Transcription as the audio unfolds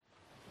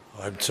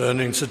I'm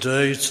turning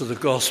today to the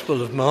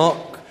Gospel of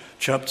Mark,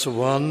 chapter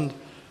 1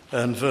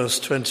 and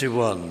verse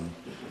 21.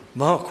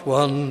 Mark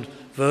 1,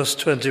 verse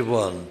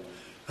 21.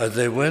 And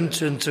they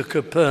went into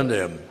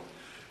Capernaum,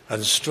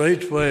 and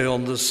straightway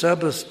on the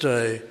Sabbath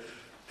day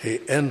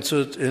he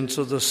entered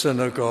into the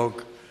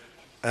synagogue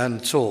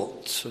and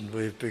taught. And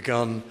we've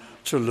begun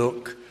to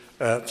look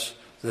at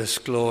this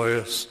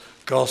glorious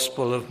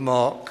Gospel of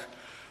Mark,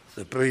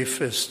 the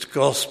briefest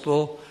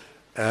Gospel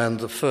and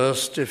the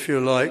first, if you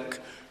like,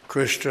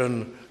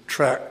 Christian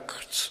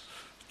tract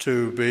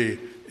to be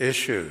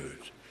issued.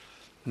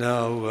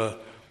 Now,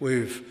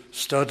 we've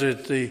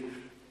studied the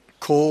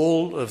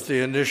call of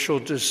the initial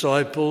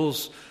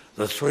disciples,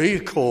 the three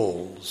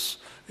calls,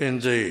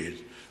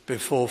 indeed,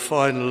 before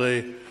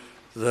finally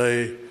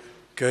they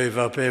gave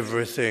up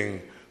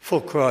everything for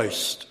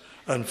Christ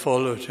and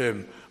followed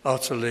him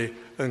utterly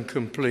and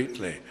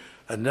completely.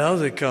 And now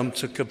they come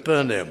to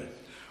Capernaum,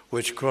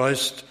 which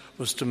Christ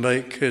was to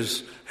make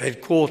his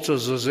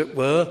headquarters, as it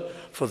were,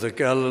 for the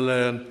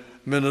Galilean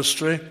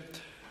ministry.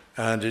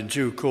 And in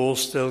due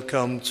course they'll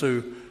come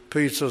to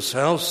Peter's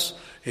house.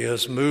 He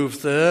has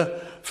moved there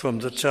from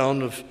the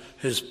town of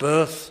his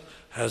birth,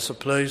 has a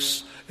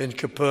place in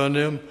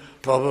Capernaum,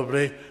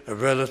 probably a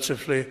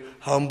relatively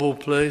humble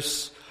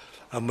place.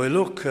 And we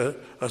look at,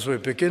 as we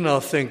begin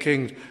our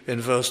thinking in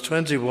verse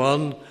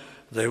 21,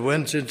 they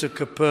went into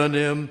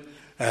Capernaum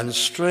and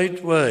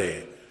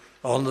straightway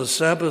on the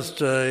Sabbath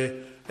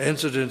day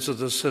entered into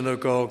the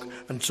synagogue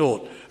and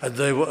taught. And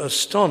they were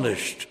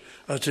astonished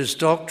at his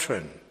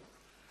doctrine,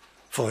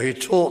 for he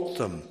taught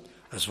them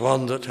as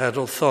one that had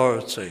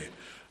authority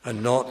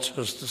and not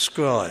as the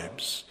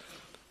scribes.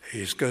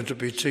 He's going to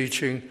be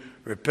teaching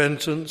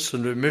repentance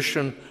and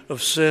remission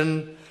of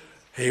sin.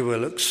 He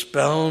will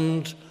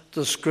expound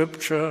the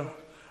scripture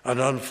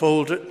and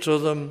unfold it to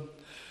them,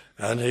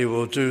 and he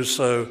will do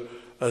so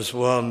as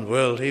one,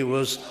 well, he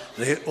was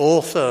the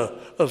author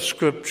of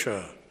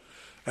scripture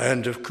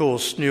and, of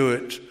course, knew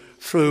it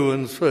through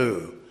and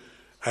through,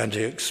 and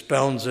he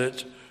expounds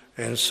it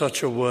in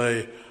such a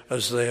way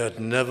as they had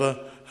never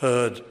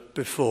heard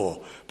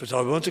before. But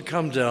I want to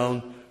come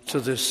down to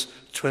this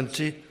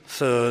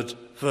 23rd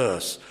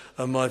verse,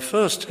 and my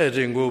first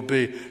heading will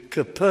be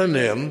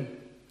Capernaum,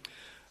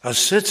 a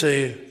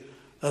city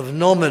of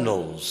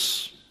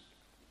nominals,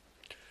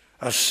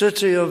 a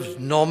city of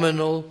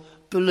nominal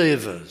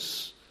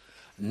believers,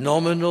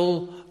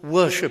 nominal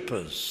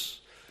worshippers,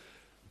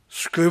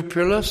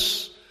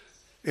 scrupulous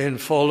in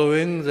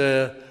following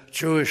their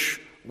Jewish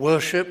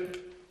worship,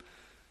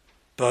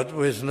 but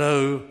with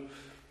no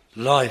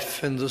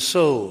life in the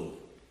soul.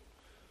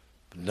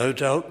 No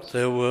doubt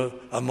there were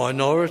a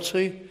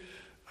minority,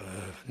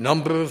 a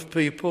number of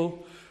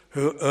people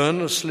who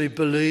earnestly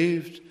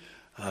believed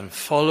and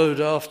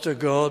followed after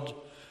God,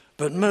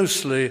 but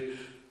mostly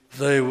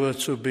they were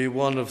to be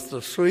one of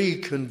the three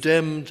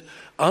condemned,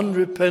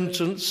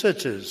 unrepentant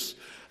cities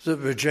that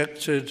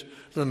rejected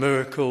the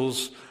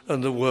miracles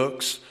and the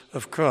works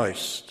of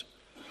Christ.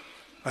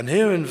 And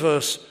here in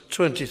verse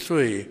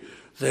 23,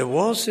 there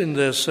was in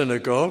their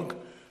synagogue,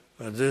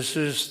 and this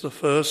is the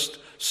first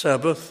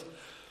Sabbath,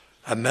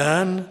 a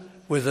man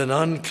with an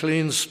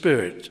unclean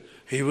spirit.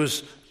 He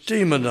was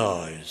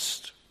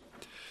demonized.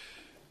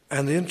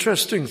 And the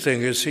interesting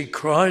thing is he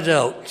cried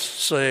out,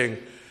 saying,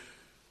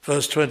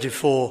 verse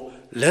 24,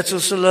 "Let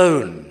us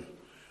alone.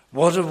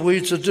 What have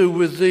we to do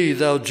with thee,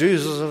 thou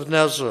Jesus of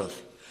Nazareth?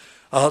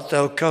 Art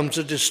thou come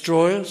to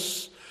destroy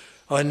us?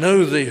 I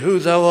know thee, who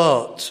thou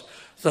art,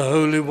 the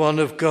Holy One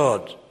of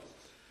God."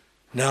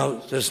 Now,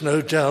 there's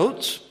no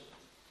doubt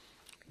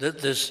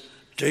that this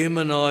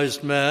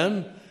demonized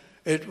man,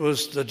 it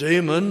was the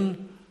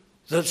demon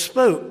that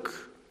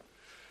spoke.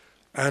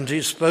 And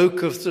he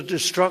spoke of the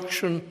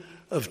destruction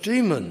of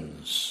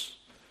demons.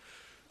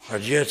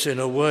 And yet, in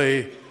a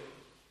way,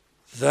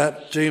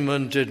 that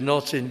demon did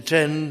not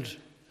intend,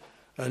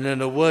 and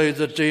in a way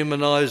the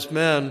demonized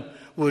man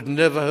would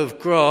never have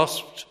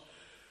grasped.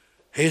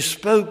 He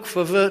spoke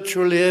for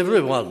virtually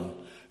everyone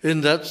in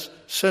that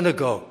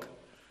synagogue.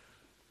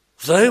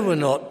 They were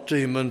not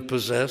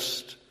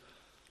demon-possessed,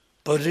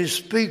 but he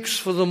speaks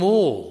for them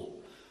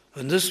all.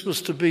 And this was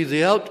to be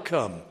the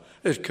outcome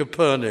at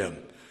Capernaum.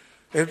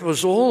 It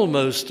was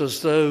almost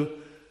as though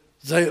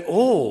they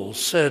all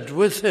said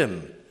with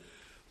him,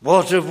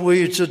 "What have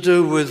we to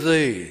do with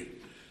thee,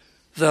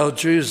 thou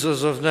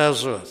Jesus of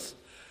Nazareth?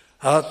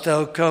 Art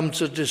thou come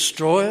to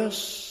destroy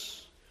us?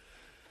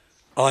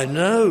 I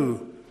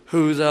know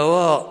who thou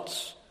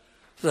art,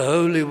 the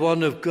Holy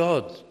One of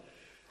God."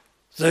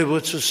 They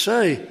were to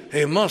say,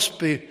 he must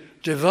be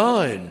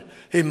divine,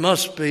 he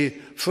must be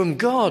from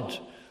God,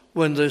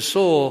 when they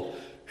saw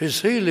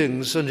his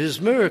healings and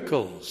his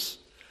miracles.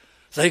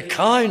 They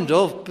kind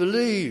of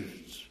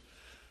believed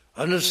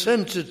and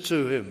assented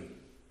to him,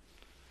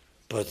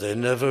 but they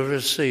never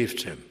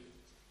received him,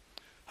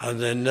 and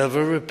they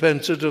never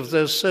repented of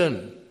their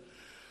sin,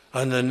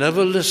 and they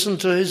never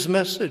listened to his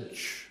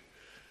message,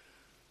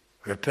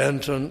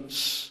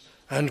 repentance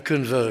and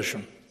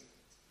conversion.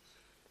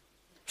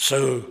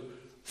 So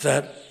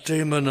that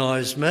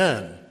demonized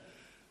man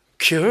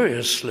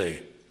curiously,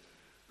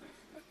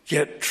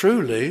 yet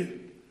truly,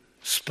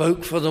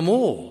 spoke for them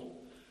all.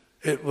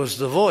 It was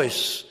the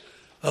voice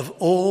of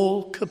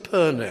all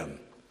Capernaum,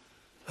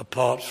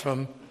 apart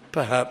from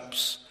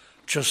perhaps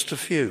just a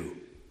few.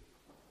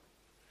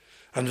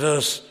 And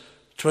verse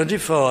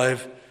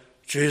 25,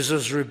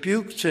 Jesus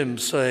rebuked him,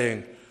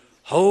 saying,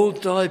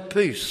 "Hold thy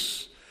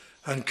peace,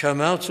 and come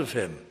out of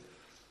him."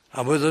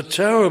 And with a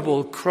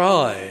terrible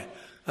cry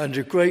and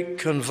a great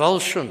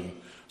convulsion,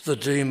 the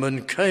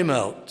demon came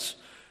out,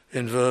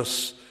 in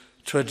verse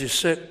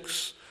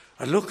 26.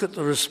 And look at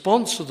the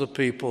response of the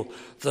people.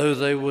 Though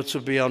they were to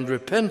be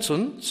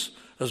unrepentant,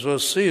 as we'll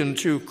see in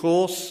due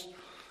course,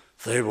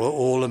 they were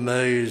all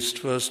amazed,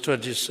 verse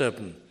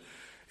 27.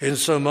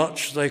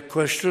 Insomuch they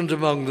questioned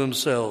among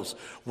themselves,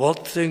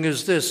 "What thing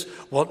is this?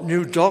 What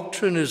new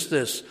doctrine is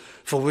this?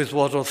 For with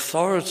what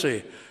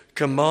authority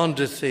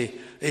commandeth he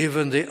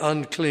even the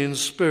unclean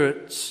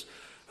spirits,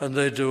 and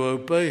they do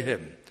obey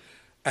him?"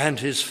 And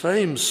his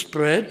fame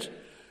spread,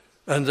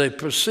 and they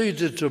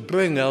proceeded to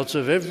bring out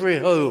of every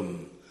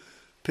home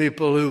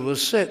people who were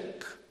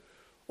sick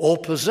or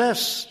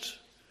possessed,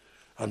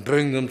 and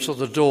bring them to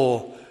the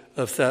door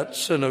of that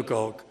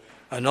synagogue,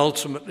 and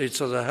ultimately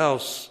to the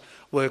house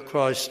where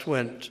Christ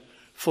went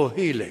for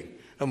healing.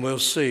 And we'll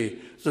see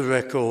the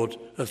record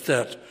of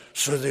that.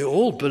 So they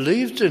all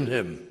believed in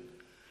him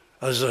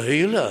as a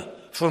healer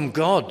from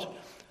God,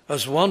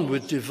 as one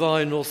with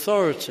divine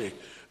authority.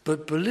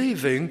 But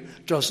believing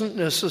doesn't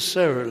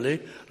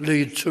necessarily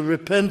lead to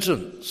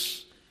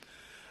repentance.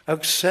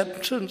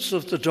 Acceptance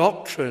of the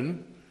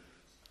doctrine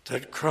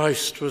that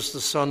Christ was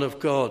the Son of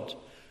God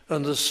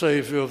and the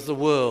Saviour of the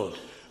world,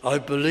 I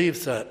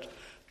believe that,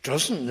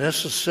 doesn't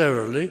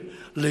necessarily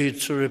lead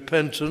to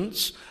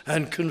repentance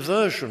and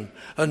conversion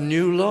and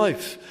new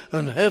life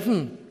and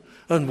heaven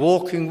and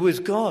walking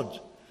with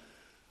God.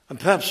 And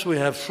perhaps we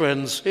have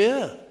friends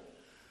here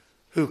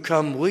who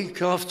come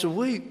week after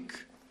week,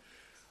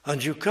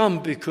 and you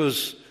come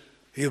because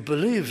you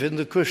believe in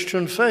the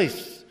Christian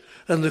faith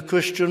and the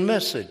Christian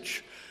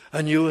message,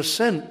 and you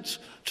assent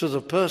to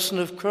the person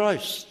of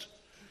Christ.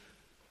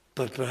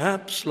 But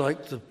perhaps,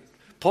 like the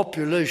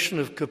population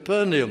of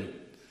Capernaum,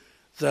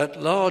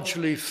 that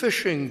largely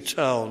fishing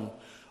town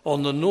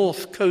on the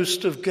north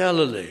coast of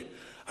Galilee,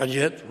 and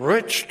yet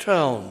rich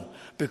town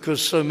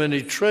because so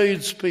many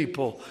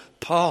tradespeople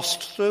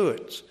passed through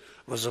it,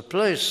 was a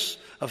place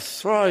of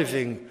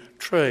thriving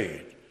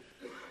trade.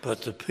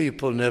 But the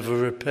people never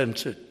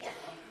repented,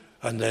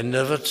 and they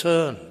never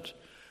turned,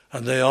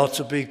 and they are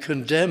to be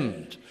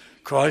condemned.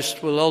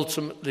 Christ will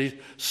ultimately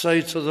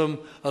say to them,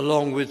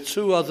 along with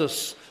two other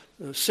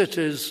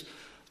cities,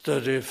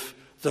 that if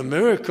the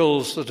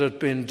miracles that had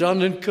been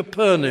done in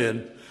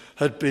Capernaum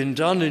had been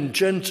done in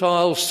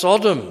Gentile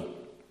Sodom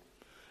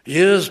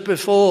years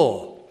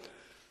before,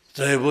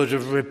 they would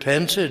have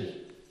repented,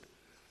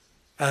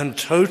 and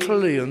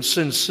totally and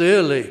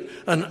sincerely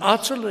and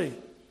utterly.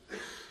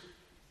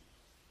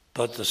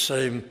 But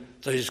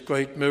these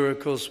great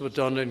miracles were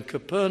done in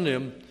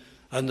Capernaum,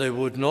 and they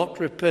would not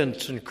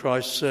repent. And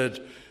Christ said,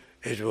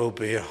 "It will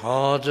be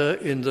harder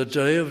in the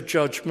day of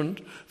judgment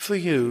for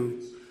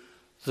you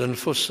than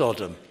for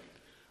Sodom."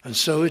 And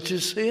so it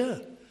is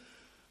here.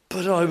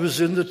 But I was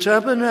in the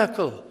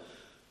tabernacle.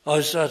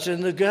 I sat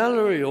in the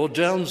gallery or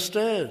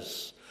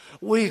downstairs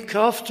week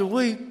after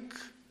week,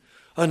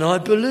 and I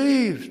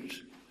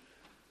believed,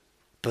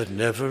 but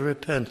never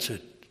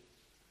repented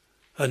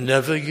and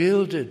never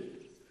yielded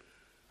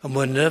and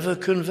were never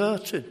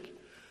converted.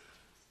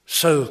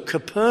 So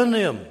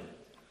Capernaum,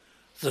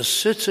 the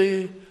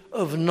city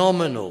of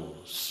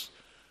nominals,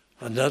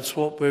 and that's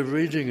what we're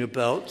reading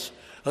about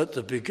at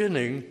the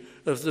beginning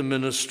of the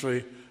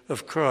ministry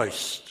of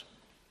Christ.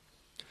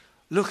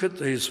 Look at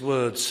these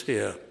words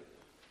here.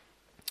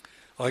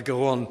 I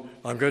go on.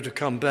 I'm going to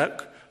come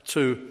back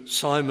to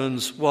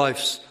Simon's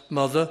wife's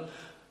mother,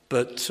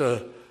 but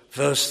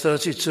verse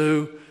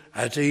 32,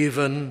 at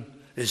even,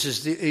 this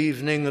is the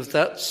evening of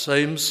that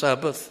same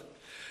Sabbath,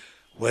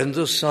 when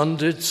the sun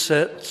did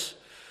set,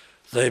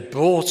 they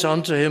brought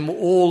unto him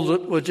all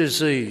that were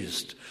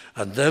diseased,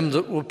 and them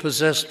that were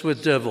possessed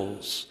with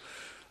devils.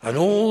 And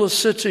all the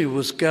city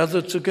was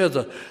gathered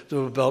together. There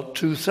were about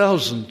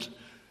 2,000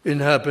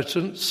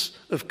 inhabitants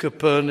of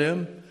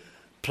Capernaum,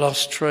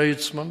 plus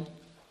tradesmen.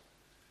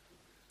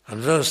 And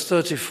verse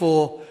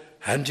 34,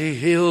 and he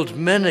healed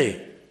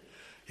many.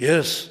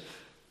 Yes,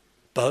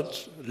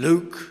 but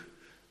Luke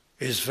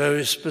is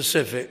very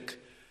specific.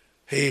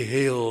 He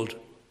healed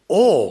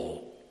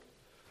all.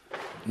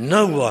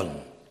 No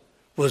one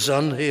was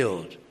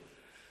unhealed.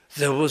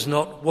 There was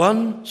not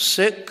one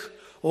sick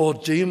or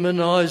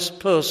demonized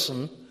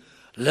person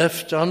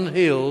left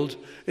unhealed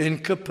in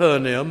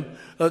Capernaum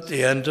at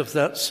the end of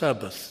that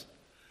Sabbath.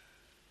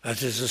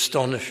 That is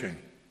astonishing.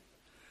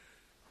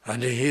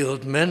 And he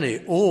healed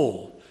many,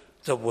 all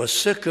that were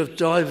sick of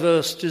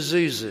diverse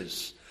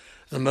diseases,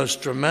 the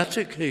most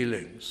dramatic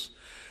healings,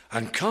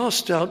 and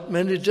cast out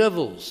many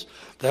devils.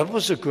 That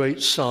was a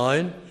great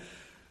sign.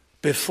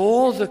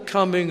 Before the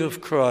coming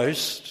of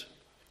Christ,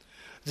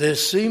 there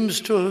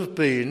seems to have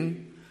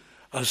been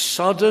a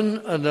sudden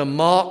and a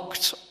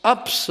marked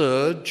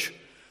upsurge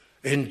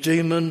in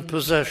demon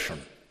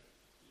possession.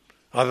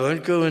 I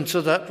won't go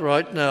into that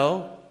right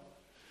now,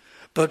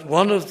 but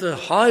one of the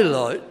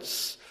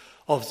highlights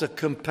of the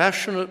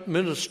compassionate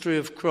ministry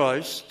of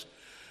Christ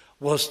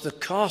was the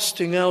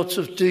casting out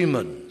of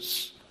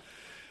demons.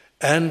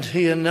 And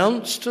he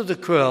announced to the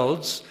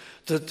crowds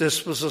that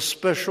this was a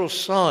special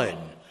sign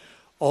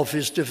of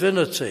his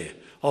divinity,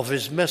 of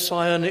his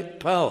messianic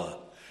power.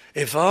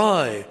 If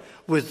I,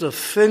 with the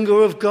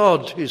finger of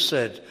God, he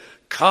said,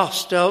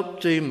 cast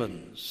out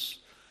demons,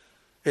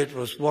 it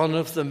was one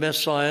of the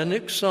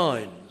messianic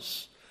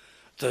signs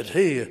that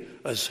he,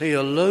 as he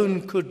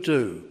alone could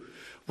do,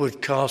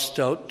 would cast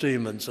out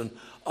demons. And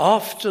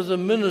after the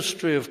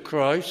ministry of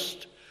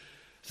Christ,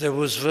 there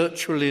was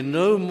virtually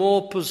no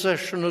more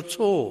possession at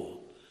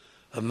all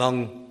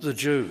among the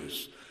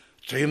Jews.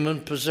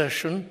 Demon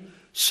possession,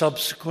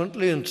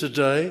 subsequently and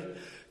today,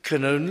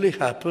 can only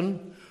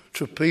happen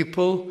to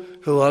people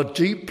who are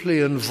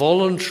deeply and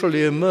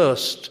voluntarily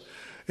immersed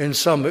in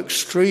some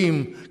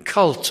extreme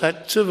cult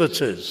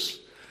activities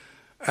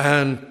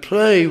and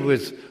play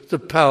with the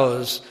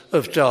powers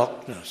of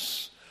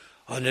darkness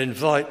and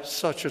invite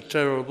such a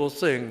terrible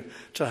thing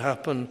to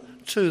happen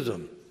to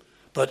them.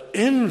 But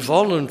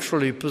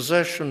involuntary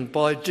possession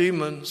by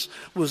demons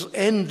was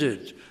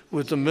ended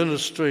with the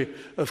ministry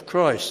of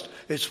Christ.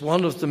 It's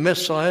one of the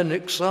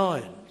messianic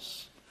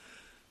signs.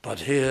 But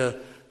here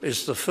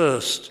is the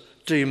first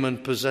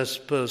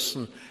demon-possessed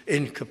person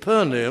in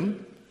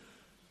Capernaum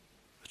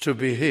to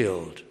be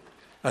healed.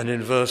 And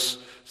in verse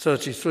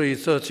 33,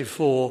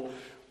 34,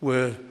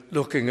 we're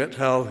looking at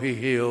how he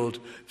healed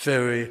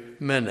very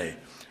many.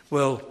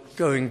 Well,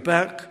 going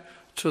back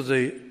to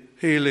the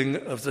healing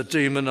of the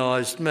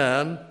demonized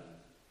man,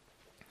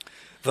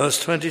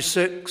 verse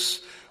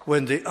 26,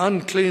 when the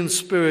unclean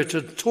spirit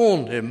had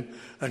torn him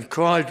and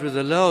cried with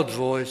a loud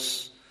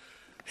voice,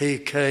 he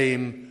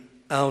came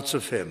out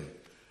of him,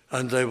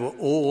 and they were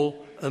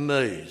all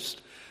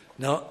amazed.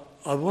 Now,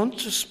 I want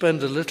to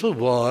spend a little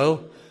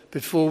while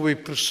before we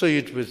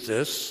proceed with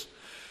this,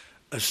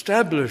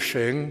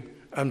 establishing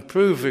and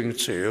proving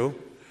to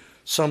you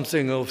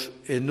something of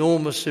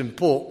enormous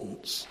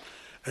importance,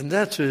 and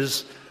that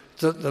is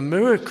that the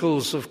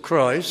miracles of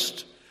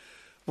Christ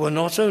were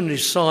not only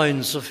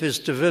signs of his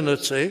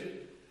divinity,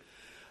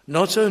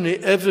 not only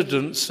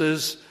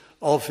evidences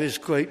of his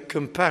great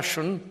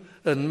compassion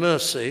and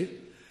mercy,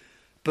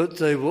 but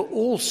they were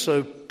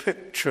also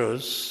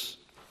pictures,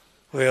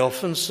 we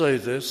often say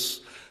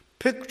this,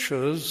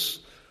 pictures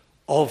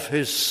of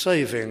his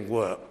saving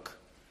work.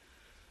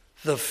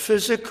 The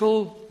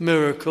physical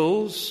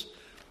miracles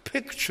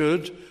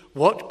pictured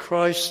what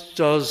Christ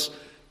does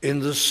in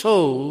the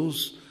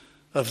souls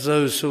of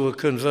those who are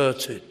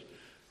converted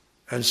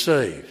and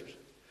saved.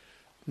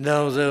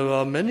 Now, there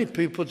are many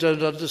people who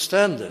don't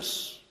understand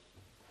this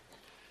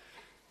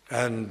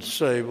and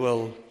say,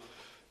 well,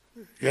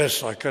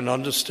 yes, I can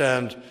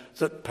understand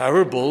that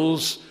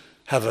parables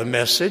have a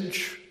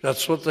message.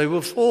 That's what they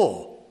were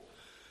for.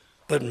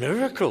 But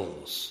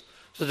miracles,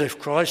 that if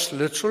Christ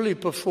literally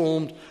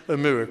performed a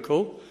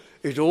miracle,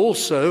 it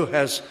also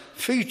has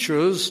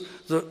features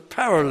that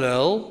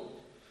parallel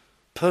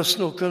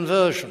personal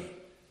conversion,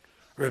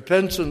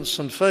 repentance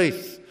and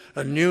faith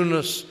and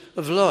newness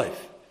of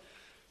life.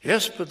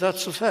 Yes, but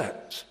that's a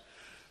fact.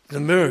 The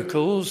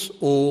miracles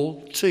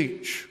all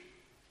teach.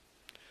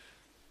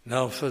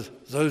 Now, for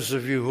those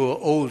of you who are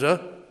older,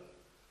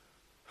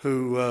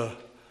 who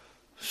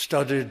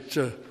studied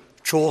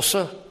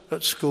Chaucer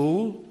at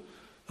school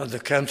and the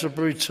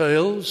Canterbury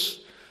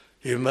Tales,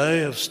 you may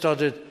have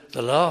studied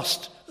the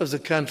last of the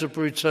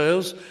Canterbury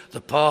Tales,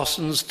 the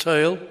Parson's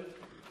Tale.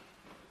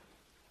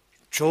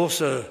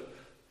 Chaucer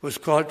was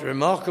quite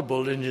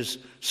remarkable in his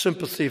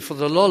sympathy for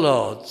the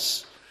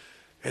Lollards.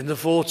 In the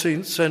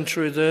 14th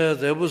century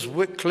there was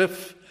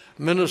Wycliffe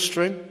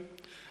ministering.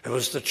 There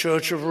was the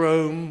Church of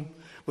Rome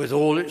with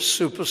all its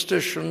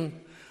superstition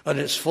and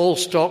its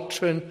false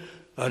doctrine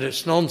and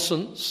its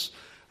nonsense.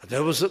 And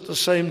there was at the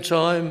same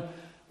time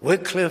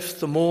Wycliffe,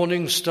 the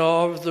morning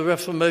star of the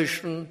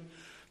Reformation,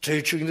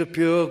 teaching the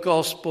pure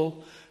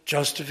gospel,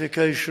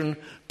 justification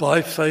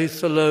by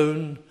faith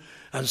alone,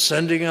 and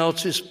sending out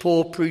his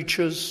poor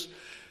preachers,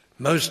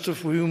 most of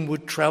whom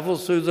would travel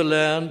through the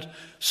land.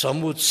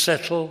 Some would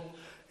settle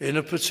in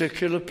a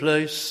particular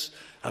place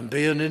and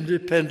be an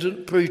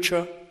independent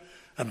preacher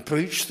and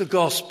preach the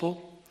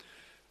gospel.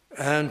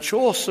 And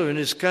Chaucer, in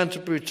his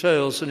Canterbury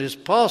Tales and his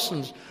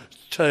Parson's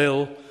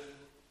Tale,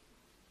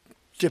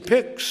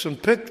 depicts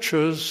and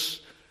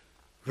pictures,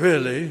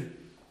 really,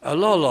 a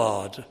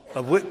Lollard,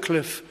 a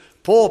Wycliffe,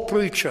 poor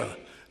preacher,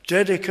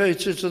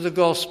 dedicated to the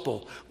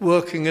gospel,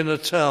 working in a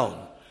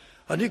town.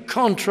 And he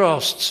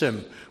contrasts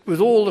him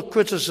with all the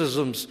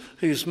criticisms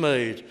he's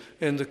made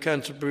in the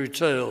Canterbury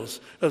Tales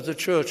of the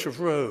Church of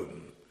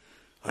Rome.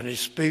 And he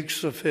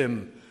speaks of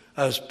him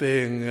as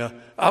being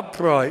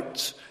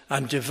upright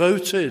and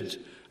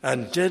devoted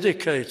and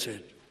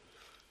dedicated.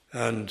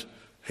 And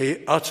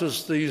he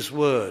utters these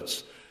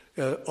words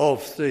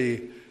of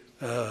the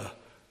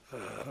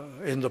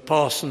in the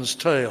Parson's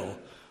Tale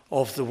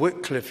of the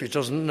Wycliffe. He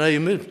doesn't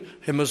name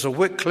him as a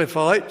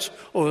Wycliffite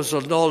or as a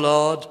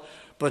Lollard,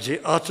 but he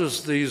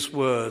utters these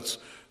words: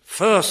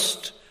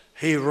 first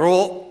he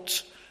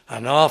wrought,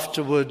 and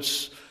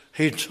afterwards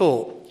he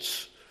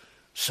taught.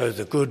 So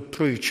the good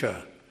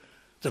preacher,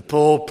 the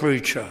poor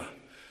preacher,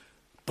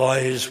 by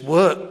his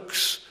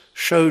works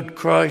showed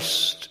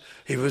Christ.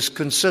 He was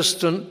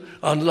consistent,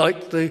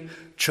 unlike the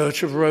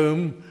Church of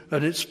Rome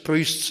and its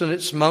priests and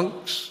its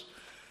monks.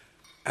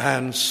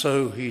 And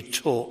so he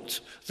taught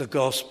the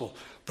gospel.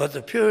 But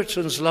the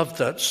Puritans loved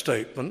that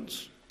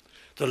statement,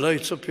 the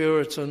later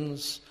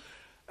Puritans,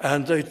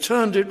 and they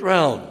turned it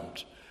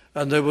round.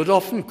 And they would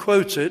often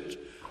quote it,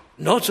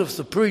 not of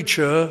the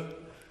preacher,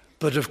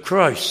 but of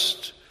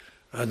Christ.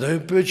 And they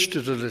abridged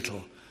it a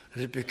little.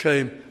 And it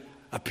became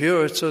a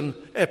Puritan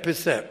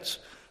epithet,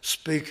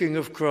 speaking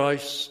of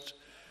Christ.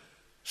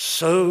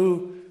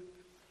 So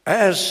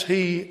as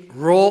he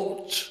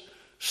wrought,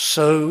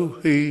 so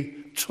he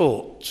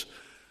taught.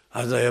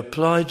 And they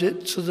applied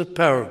it to the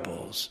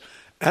parables.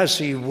 As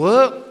he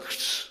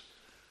worked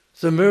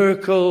the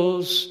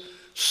miracles,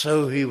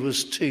 so he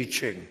was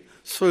teaching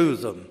through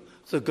them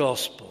the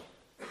gospel.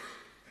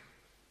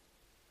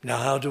 Now,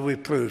 how do we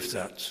prove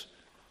that?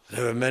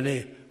 There are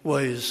many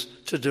ways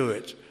to do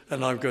it,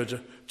 and I'm going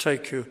to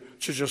take you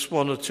to just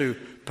one or two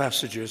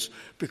passages,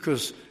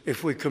 because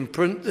if we can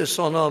print this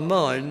on our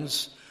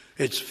minds,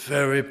 it's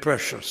very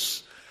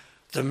precious.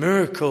 The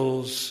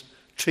miracles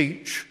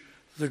teach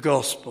the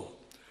gospel.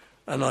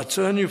 And I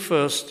turn you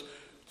first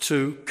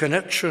to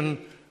connection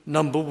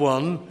number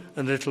 1,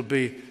 and it'll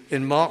be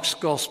in Mark's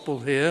Gospel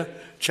here,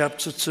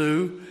 chapter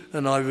 2,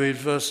 and I read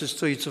verses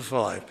 3 to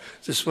 5.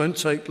 This won't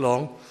take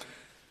long.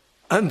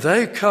 And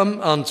they come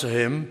unto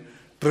him,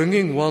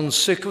 bringing one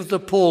sick of the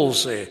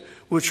palsy,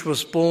 which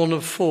was born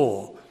of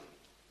 4.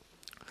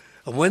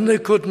 And when they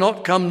could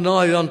not come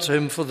nigh unto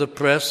him for the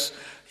press,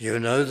 you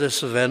know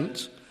this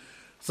event,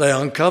 they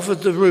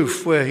uncovered the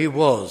roof where he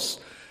was,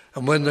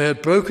 and when they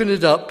had broken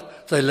it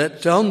up, they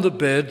let down the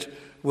bed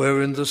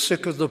wherein the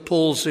sick of the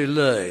palsy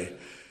lay.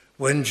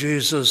 When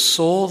Jesus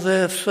saw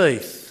their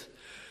faith,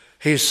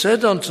 he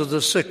said unto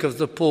the sick of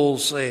the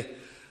palsy,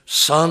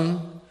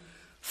 Son,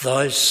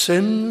 thy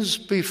sins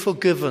be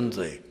forgiven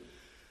thee.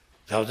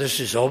 Now this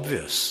is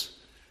obvious,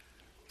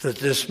 that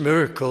this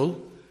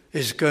miracle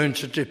is going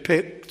to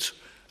depict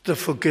the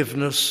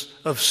forgiveness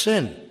of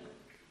sin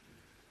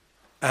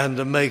and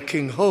the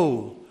making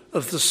whole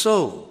of the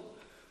soul,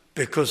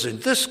 because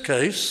in this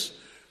case,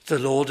 the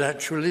Lord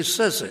actually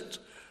says it,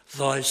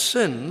 thy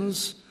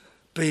sins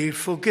be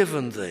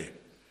forgiven thee.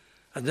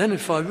 And then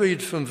if I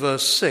read from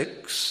verse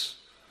 6,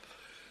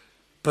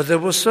 but there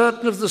were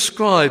certain of the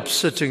scribes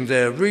sitting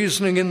there,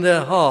 reasoning in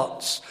their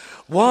hearts,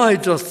 why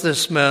doth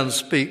this man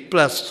speak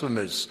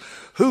blasphemies?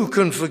 Who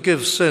can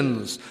forgive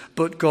sins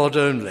but God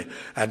only?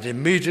 And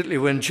immediately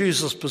when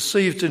Jesus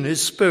perceived in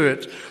his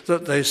spirit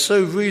that they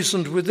so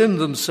reasoned within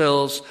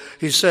themselves,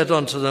 he said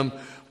unto them,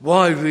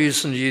 Why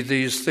reason ye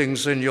these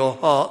things in your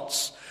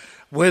hearts?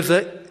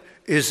 Whether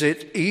is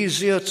it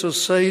easier to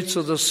say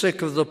to the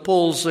sick of the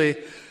palsy,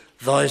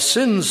 Thy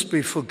sins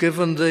be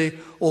forgiven thee,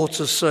 or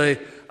to say,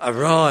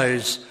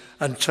 Arise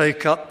and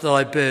take up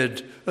thy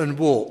bed and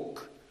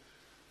walk?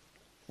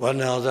 Well,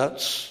 now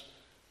that's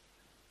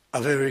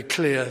a very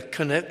clear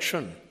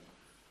connection.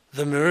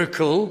 The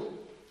miracle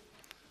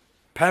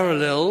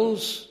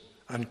parallels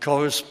and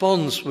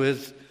corresponds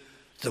with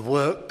the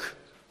work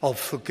of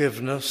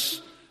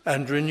forgiveness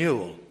and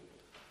renewal.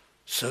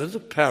 So the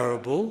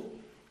parable,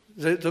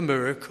 the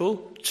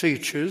miracle,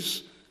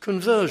 teaches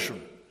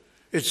conversion.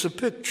 It's a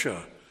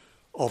picture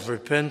of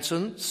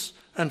repentance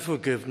and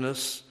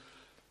forgiveness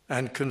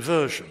and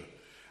conversion.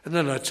 And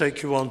then I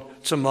take you on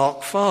to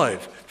Mark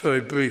 5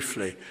 very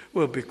briefly.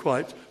 We'll be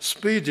quite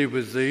speedy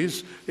with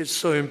these. It's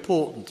so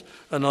important.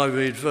 And I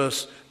read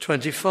verse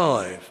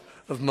 25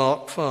 of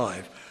Mark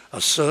 5.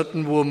 A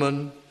certain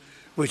woman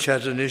which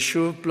had an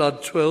issue of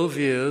blood 12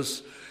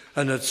 years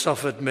and had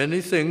suffered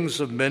many things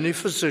of many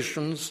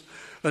physicians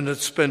and had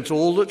spent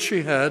all that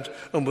she had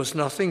and was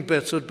nothing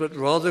bettered but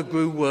rather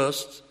grew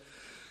worse,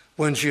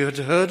 when she had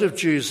heard of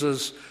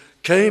Jesus,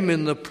 came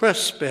in the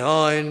press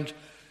behind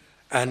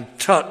and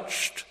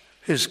touched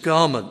his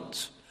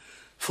garment.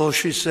 For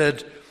she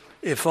said,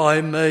 If I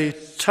may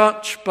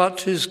touch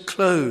but his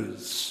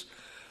clothes,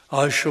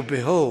 I shall be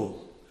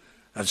whole.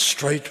 And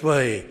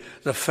straightway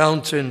the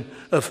fountain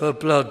of her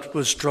blood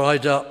was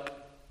dried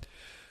up.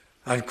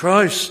 And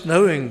Christ,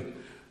 knowing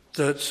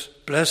that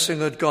blessing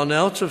had gone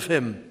out of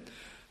him,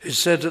 he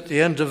said at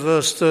the end of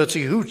verse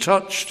 30, Who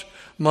touched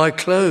my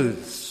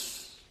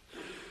clothes?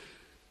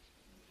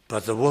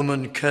 But the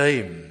woman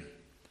came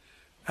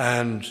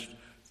and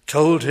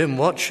told him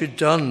what she'd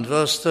done,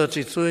 verse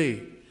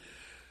 33.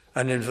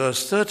 And in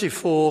verse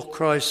 34,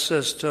 Christ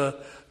says to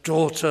her,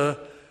 Daughter,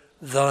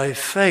 thy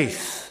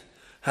faith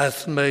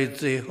hath made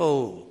thee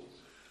whole.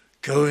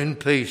 Go in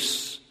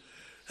peace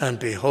and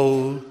be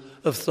whole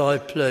of thy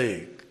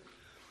plague.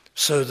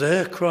 So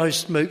there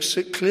Christ makes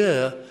it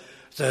clear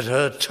that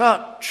her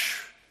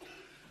touch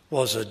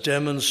was a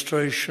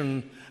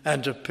demonstration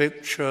and a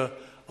picture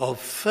of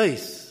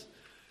faith,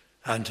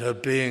 and her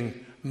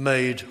being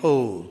made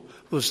whole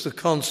was the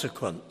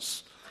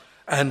consequence.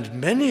 And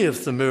many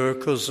of the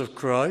miracles of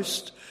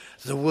Christ,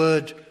 the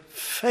word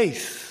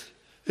faith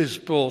is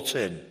brought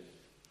in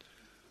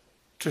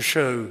to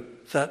show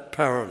that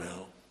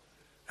parallel.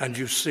 And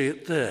you see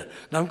it there.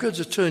 Now I'm going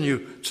to turn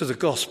you to the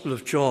Gospel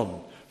of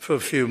John for a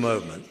few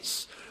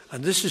moments.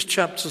 And this is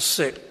chapter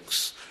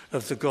 6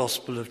 of the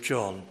Gospel of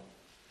John.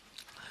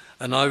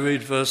 And I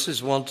read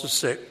verses 1 to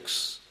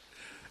 6.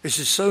 It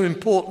is so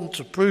important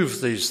to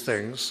prove these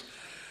things.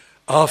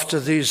 After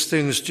these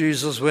things,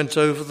 Jesus went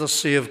over the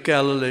Sea of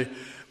Galilee,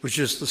 which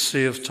is the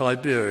Sea of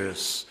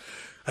Tiberias.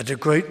 And a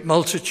great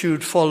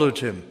multitude followed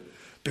him,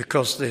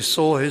 because they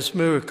saw his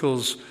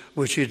miracles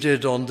which he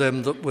did on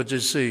them that were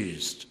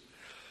diseased.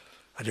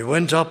 And he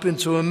went up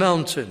into a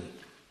mountain,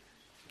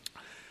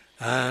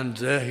 and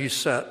there he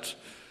sat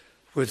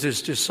with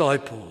his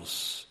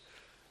disciples.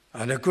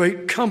 And a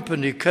great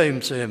company came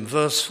to him,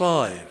 verse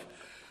 5.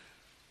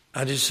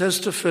 And he says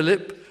to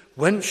Philip,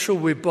 "Whence shall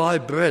we buy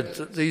bread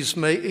that these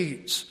may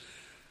eat?"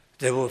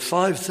 There were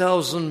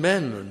 5,000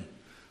 men, and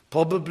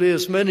probably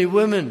as many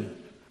women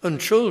and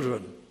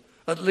children,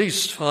 at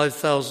least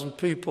 5,000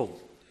 people.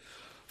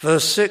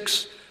 Verse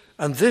 6,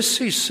 and this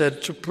he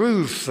said to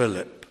prove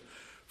Philip,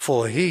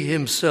 for he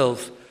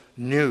himself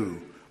knew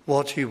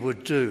what he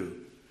would do.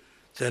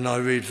 Then I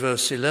read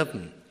verse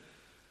 11,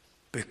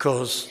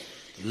 because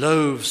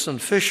loaves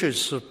and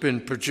fishes have been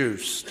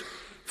produced,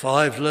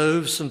 5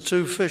 loaves and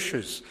 2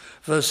 fishes.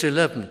 Verse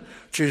 11,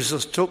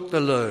 Jesus took the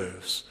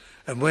loaves,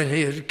 and when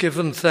he had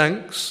given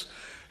thanks,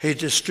 he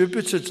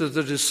distributed to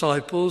the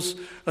disciples,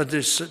 and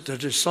the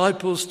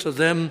disciples to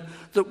them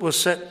that were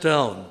set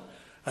down,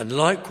 and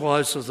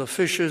likewise of the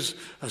fishes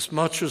as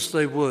much as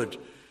they would.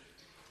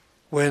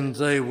 When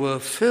they were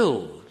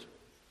filled,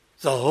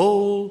 the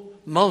whole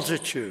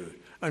multitude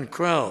and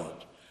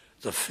crowd,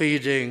 the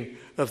feeding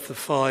of the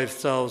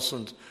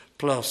 5,000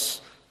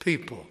 plus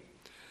people.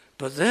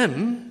 But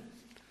then,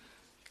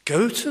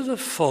 go to the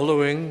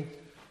following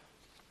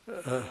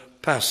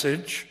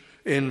passage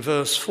in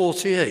verse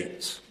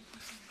 48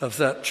 of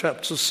that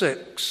chapter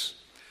 6.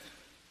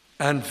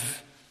 And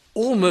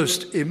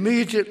almost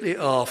immediately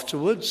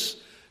afterwards,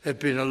 there had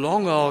been a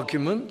long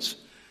argument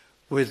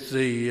with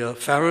the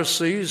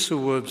Pharisees who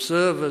were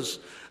observers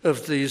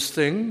of these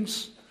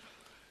things.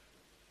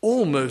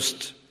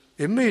 Almost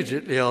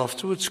immediately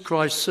afterwards,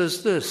 Christ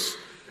says this,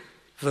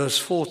 verse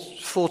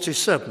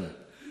 47,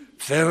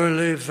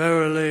 "Verily,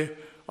 verily,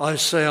 I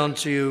say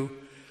unto you,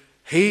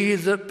 he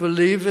that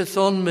believeth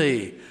on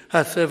me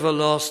hath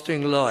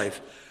everlasting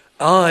life.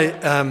 I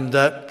am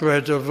that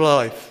bread of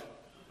life."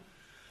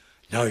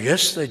 Now,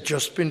 yes, they'd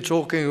just been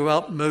talking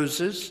about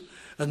Moses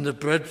and the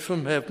bread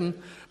from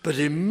heaven, but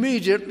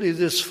immediately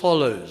this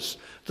follows,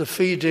 the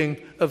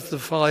feeding of the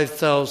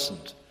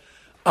 5,000.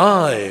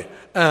 I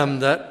am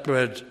that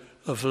bread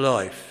of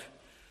life.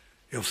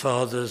 Your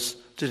fathers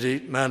did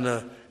eat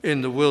manna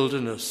in the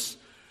wilderness,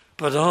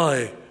 but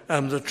I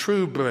am the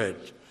true bread,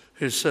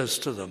 he says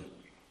to them.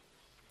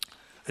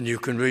 And you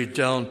can read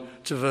down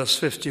to verse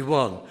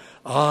 51.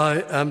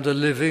 I am the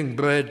living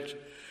bread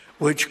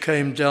which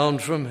came down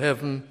from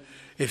heaven.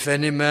 If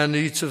any man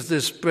eat of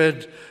this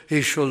bread,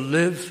 he shall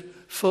live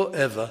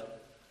forever.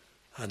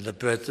 And the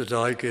bread that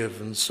I give,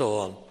 and so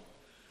on.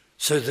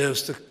 So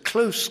there's the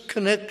close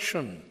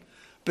connection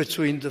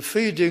between the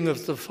feeding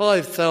of the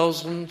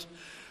 5,000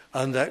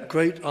 and that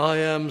great I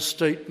am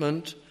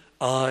statement,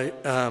 I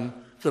am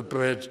the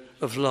bread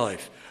of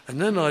life.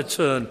 And then I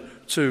turn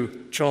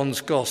to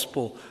John's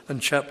Gospel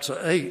and chapter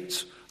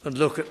 8 and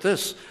look at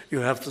this. You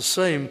have the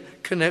same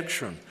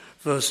connection,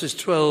 verses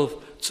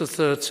 12 to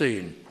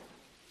 13.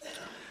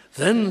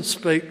 Then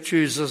spake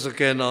Jesus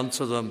again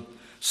unto them,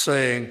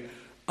 saying,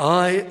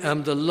 I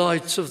am the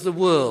light of the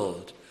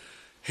world.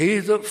 He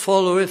that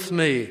followeth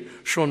me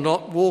shall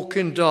not walk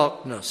in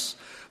darkness,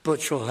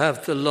 but shall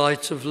have the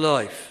light of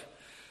life.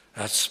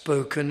 That's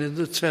spoken in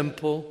the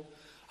temple,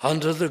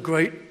 under the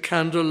great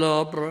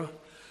candelabra.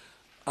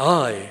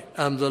 I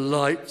am the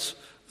light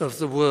of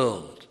the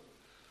world.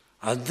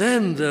 And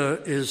then there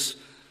is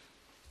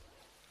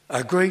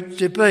a great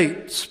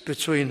debate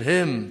between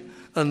him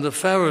and the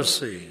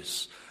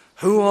Pharisees.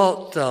 Who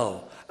art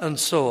thou? And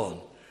so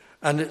on.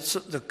 And it's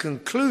at the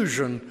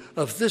conclusion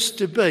of this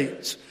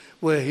debate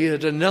where he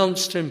had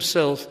announced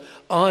himself,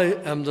 I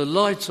am the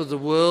light of the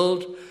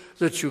world,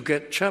 that you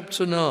get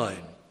chapter 9.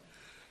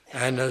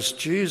 And as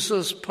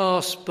Jesus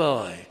passed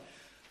by,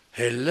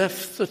 he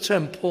left the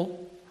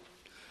temple,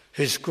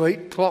 his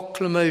great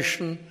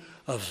proclamation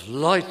of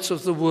light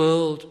of the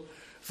world,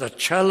 the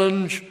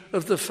challenge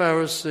of the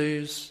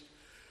Pharisees.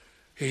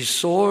 He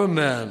saw a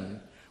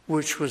man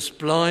which was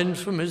blind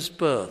from his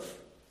birth.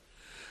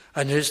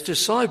 And his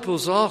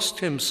disciples asked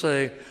him,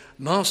 saying,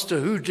 Master,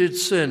 who did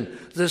sin,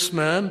 this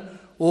man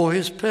or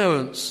his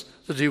parents,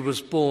 that he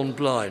was born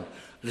blind?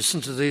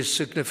 Listen to these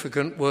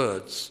significant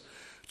words.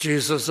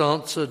 Jesus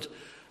answered,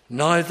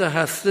 Neither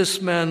hath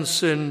this man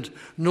sinned,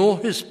 nor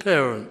his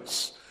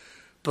parents,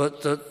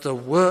 but that the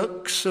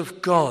works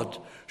of God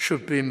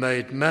should be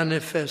made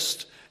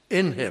manifest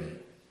in him.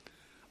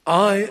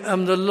 I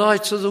am the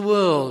light of the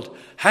world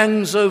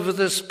hangs over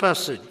this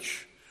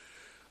passage.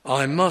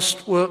 I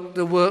must work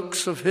the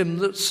works of him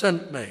that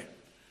sent me.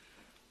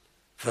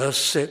 Verse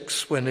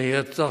 6, when he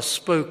had thus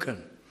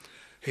spoken,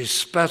 he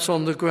spat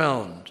on the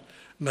ground,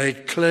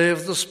 made clay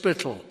of the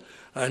spittle,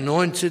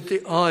 anointed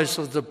the eyes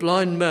of the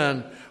blind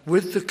man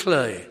with the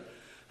clay,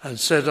 and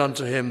said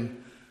unto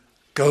him,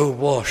 Go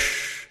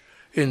wash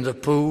in the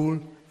pool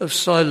of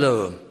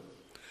Siloam.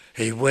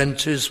 He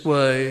went his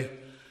way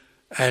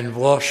and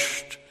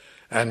washed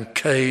and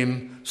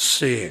came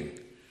seeing.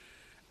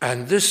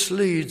 And this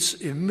leads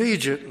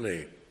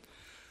immediately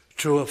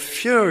to a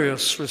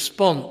furious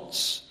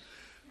response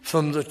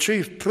from the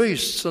chief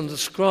priests and the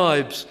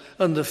scribes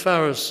and the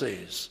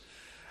Pharisees,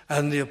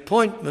 and the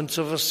appointment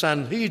of a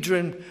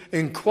Sanhedrin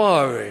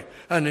inquiry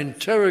and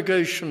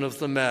interrogation of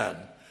the man.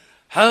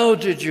 How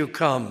did you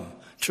come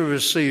to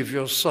receive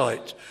your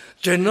sight?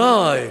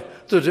 Deny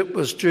that it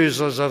was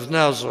Jesus of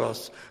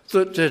Nazareth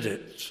that did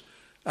it.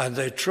 And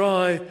they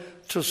try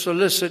to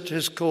solicit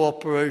his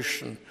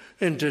cooperation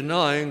in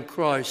denying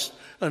Christ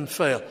and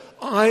fail.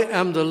 I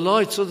am the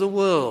light of the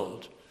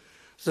world.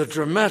 The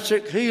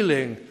dramatic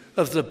healing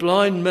of the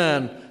blind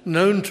man,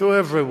 known to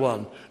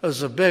everyone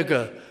as a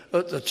beggar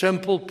at the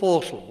temple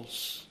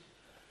portals,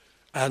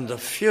 and the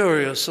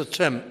furious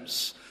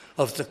attempts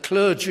of the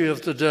clergy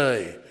of the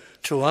day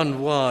to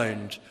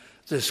unwind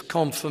this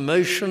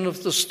confirmation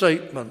of the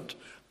statement,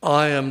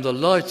 I am the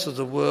light of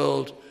the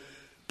world,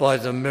 by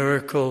the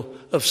miracle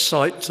of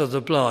sight to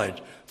the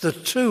blind. The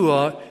two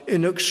are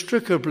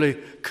inextricably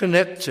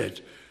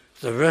connected.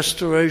 The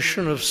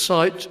restoration of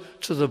sight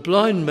to the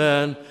blind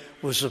man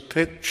was a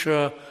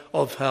picture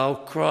of how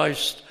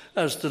Christ,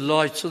 as the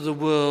light of the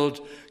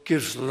world,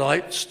 gives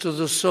light to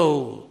the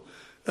soul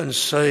and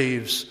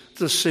saves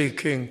the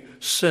seeking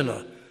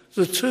sinner.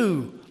 The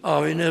two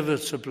are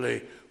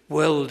inevitably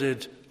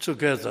welded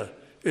together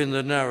in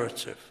the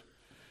narrative.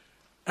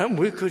 And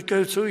we could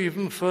go to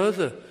even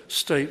further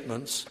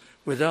statements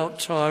without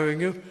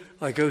tiring you.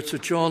 I go to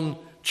John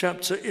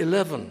chapter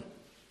 11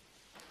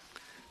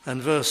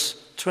 and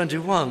verse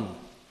 21.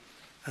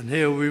 And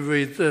here we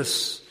read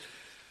this.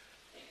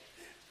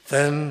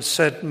 Then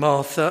said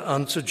Martha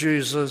unto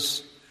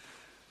Jesus,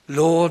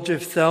 Lord,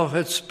 if thou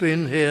hadst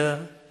been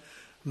here,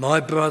 my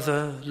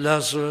brother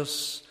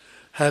Lazarus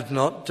had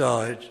not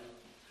died.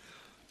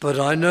 But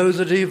I know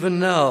that even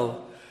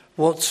now,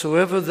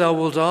 whatsoever thou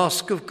wilt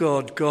ask of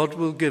God, God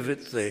will give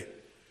it thee.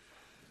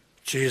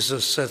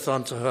 Jesus saith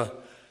unto her,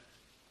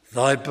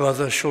 Thy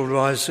brother shall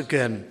rise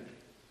again.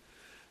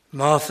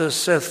 Martha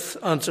saith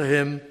unto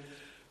him,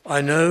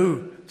 I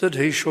know that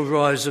he shall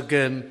rise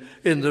again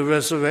in the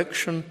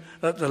resurrection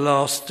at the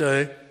last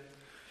day.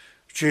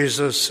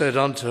 Jesus said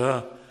unto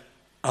her,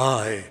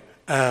 I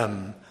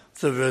am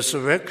the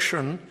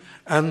resurrection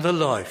and the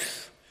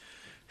life.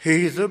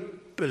 He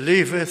that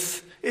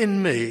believeth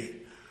in me,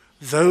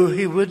 though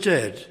he were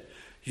dead,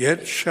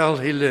 yet shall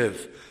he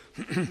live.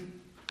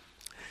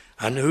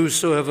 And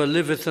whosoever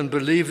liveth and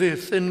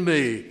believeth in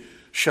me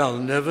shall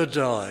never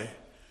die.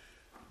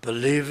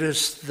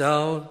 Believest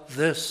thou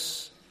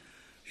this?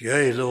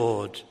 Yea,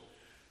 Lord,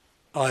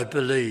 I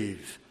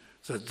believe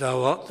that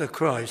thou art the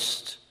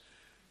Christ,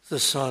 the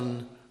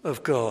Son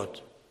of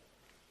God.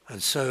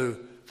 And so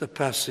the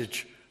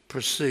passage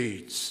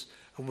proceeds.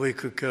 And we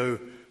could go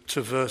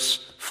to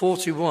verse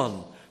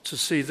 41 to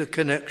see the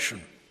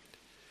connection.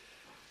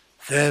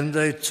 Then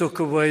they took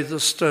away the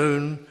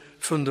stone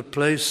from the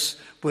place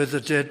where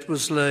the dead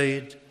was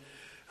laid.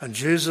 And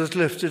Jesus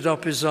lifted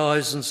up his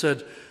eyes and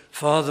said,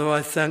 Father,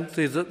 I thank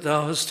thee that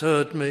thou hast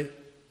heard me.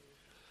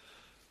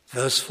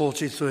 Verse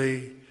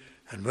 43,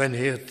 and when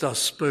he had thus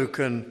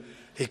spoken,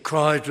 he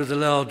cried with a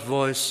loud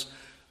voice,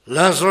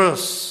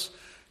 Lazarus,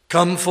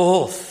 come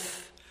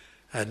forth.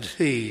 And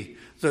he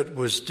that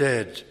was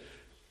dead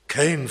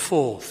came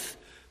forth,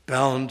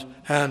 bound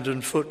hand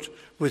and foot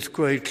with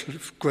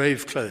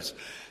grave clothes.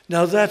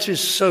 Now that is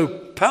so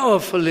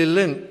powerfully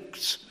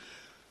linked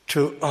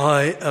to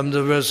I am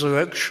the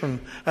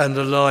resurrection and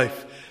the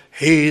life.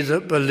 He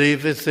that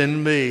believeth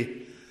in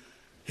me.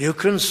 You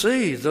can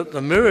see that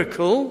the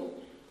miracle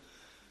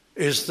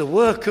is the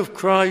work of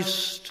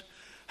Christ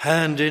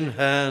hand in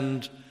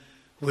hand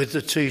with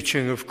the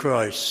teaching of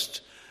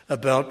Christ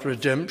about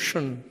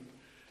redemption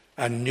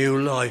and new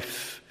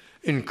life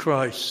in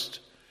Christ.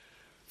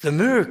 The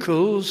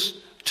miracles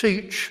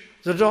teach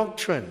the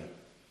doctrine.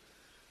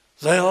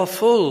 They are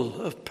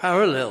full of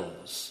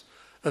parallels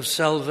of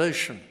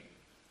salvation.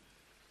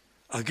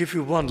 I'll give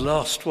you one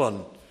last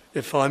one,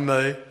 if I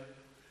may.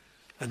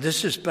 And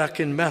this is back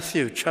in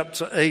Matthew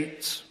chapter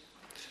 8.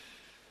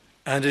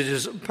 And it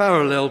is a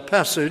parallel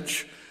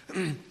passage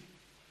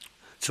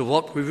to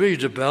what we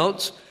read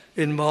about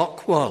in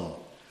Mark 1.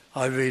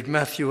 I read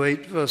Matthew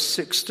 8, verse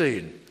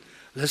 16.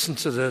 Listen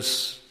to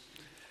this.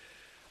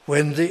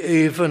 When the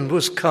even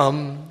was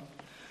come,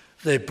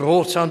 they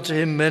brought unto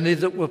him many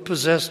that were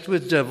possessed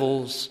with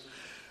devils,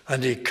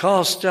 and he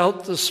cast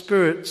out the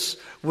spirits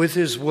with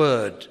his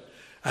word,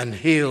 and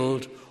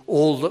healed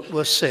all that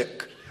were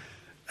sick.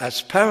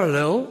 That's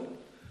parallel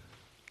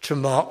to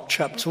Mark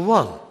chapter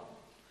 1.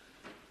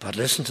 But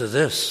listen to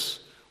this,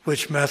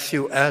 which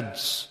Matthew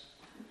adds,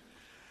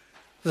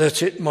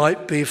 that it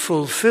might be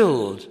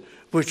fulfilled,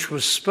 which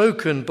was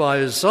spoken by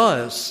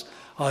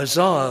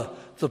Isaiah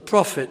the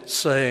prophet,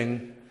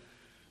 saying,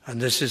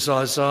 and this is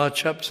Isaiah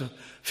chapter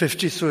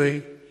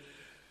 53,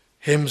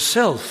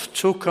 himself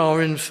took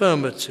our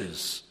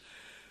infirmities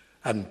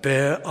and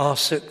bare our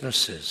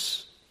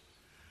sicknesses.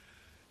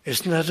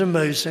 Isn't that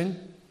amazing?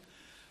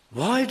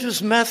 Why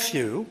does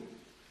Matthew,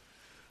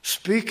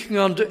 speaking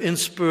under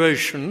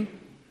inspiration,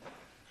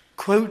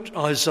 quote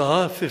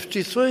Isaiah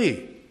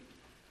 53,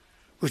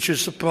 which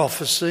is the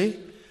prophecy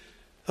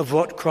of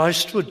what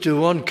Christ would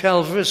do on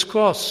Calvary's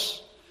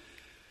cross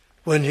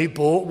when he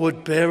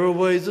would bear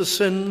away the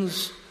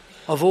sins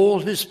of all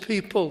his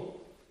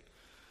people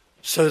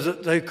so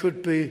that they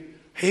could be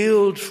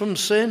healed from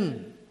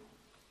sin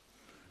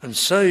and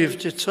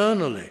saved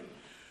eternally?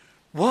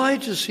 Why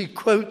does he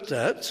quote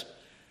that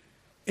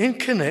in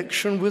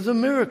connection with a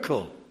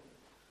miracle?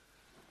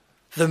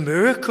 The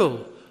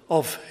miracle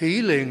of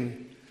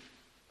healing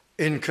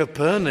in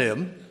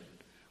Capernaum,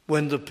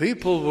 when the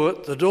people were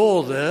at the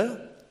door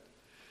there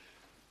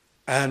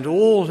and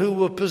all who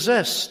were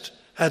possessed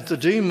had the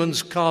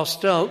demons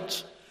cast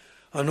out,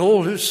 and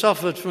all who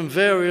suffered from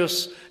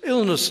various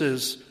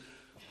illnesses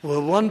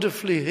were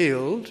wonderfully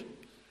healed,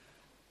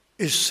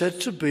 is said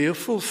to be a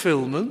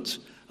fulfillment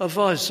of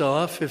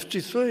Isaiah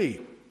 53.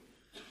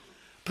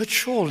 But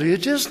surely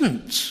it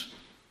isn't.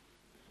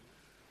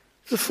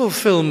 The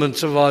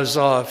fulfillment of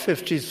Isaiah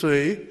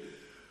 53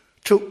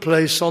 took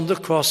place on the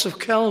cross of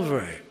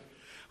Calvary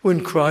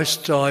when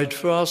Christ died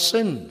for our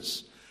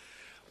sins.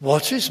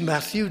 What is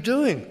Matthew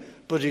doing?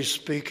 But he's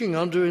speaking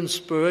under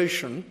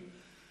inspiration,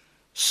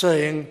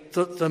 saying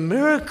that the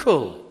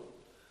miracle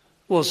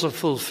was a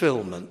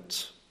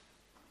fulfillment.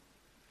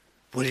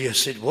 Well,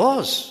 yes, it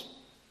was.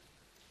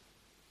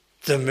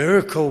 The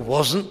miracle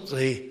wasn't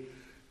the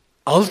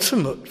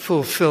ultimate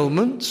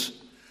fulfillment,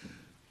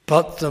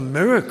 but the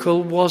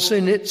miracle was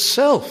in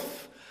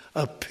itself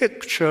a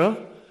picture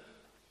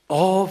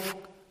of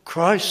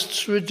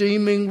Christ's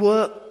redeeming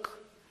work.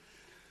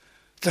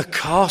 The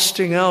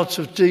casting out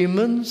of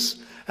demons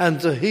and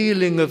the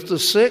healing of the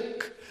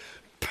sick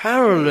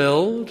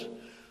paralleled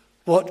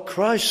what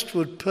Christ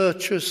would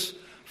purchase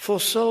for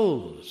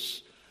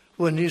souls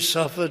when he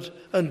suffered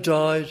and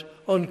died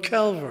on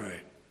Calvary.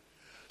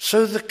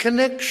 So the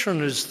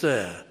connection is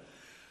there.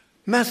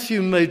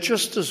 Matthew may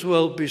just as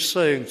well be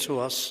saying to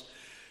us,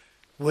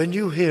 when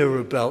you hear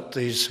about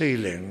these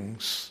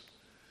healings,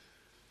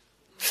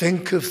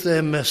 think of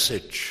their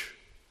message.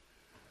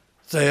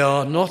 They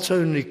are not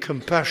only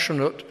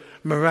compassionate,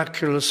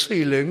 miraculous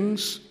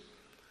healings,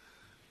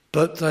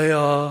 but they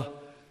are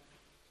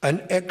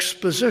an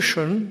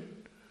exposition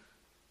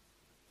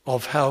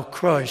of how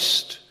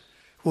Christ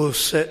will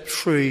set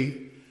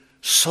free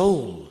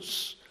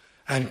souls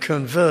and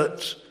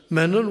convert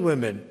men and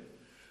women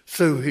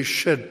through his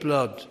shed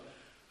blood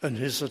and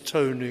his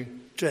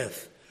atoning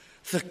death.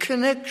 The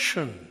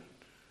connection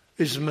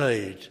is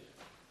made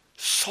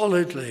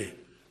solidly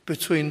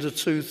between the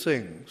two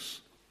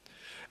things.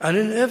 And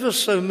in ever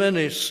so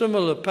many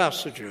similar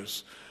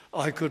passages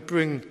I could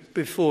bring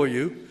before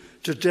you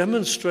to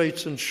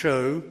demonstrate and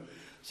show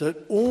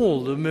that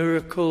all the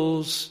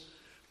miracles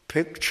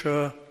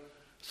picture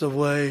the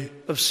way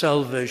of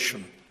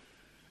salvation.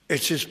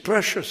 It is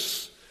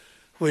precious.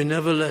 We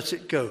never let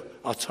it go.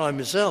 Our time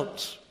is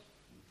out.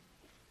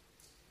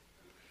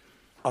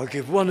 I'll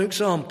give one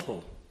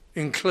example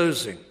in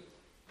closing.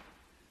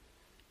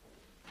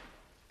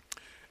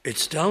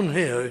 It's down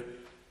here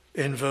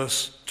in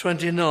verse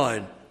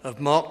 29 of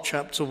Mark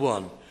chapter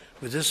 1.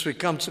 With this we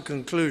come to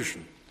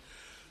conclusion.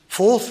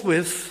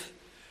 Forthwith,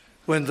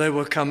 when they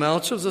were come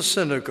out of the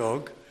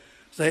synagogue,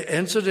 they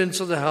entered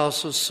into the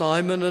house of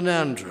Simon and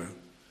Andrew.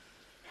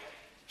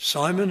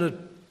 Simon had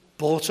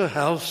bought a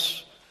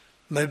house,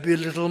 maybe a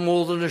little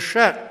more than a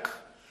shack,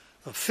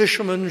 a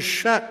fisherman's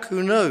shack,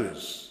 who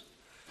knows?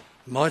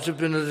 Might have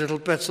been a little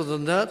better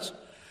than that.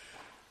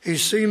 He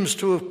seems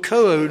to have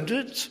co-owned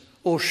it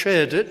or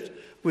shared it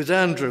with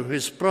Andrew,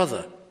 his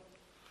brother.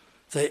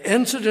 They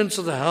entered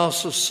into the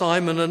house of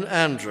Simon and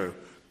Andrew,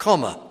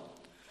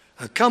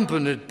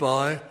 accompanied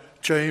by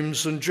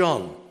James and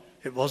John.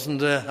 It wasn't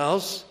their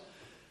house,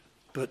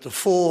 but the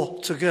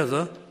four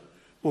together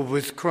were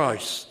with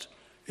Christ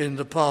in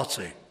the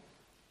party.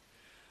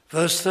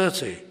 Verse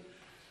 30,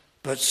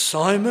 but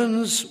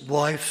Simon's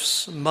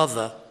wife's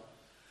mother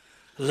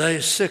lay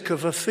sick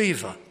of a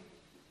fever,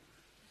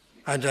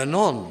 and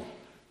anon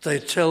they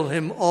tell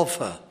him of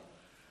her.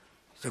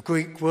 The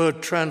Greek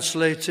word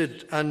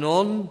translated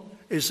anon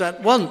is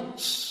at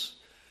once,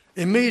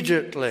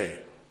 immediately.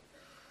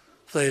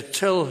 They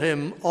tell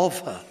him of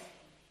her.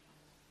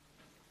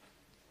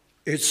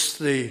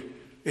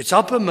 It's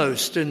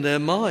uppermost in their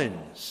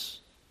minds.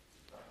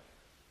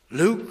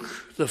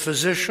 Luke, the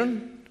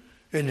physician,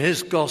 in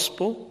his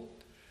gospel,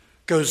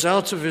 goes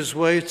out of his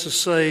way to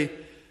say,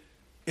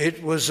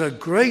 It was a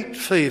great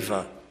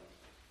fever,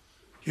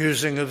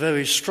 using a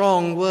very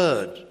strong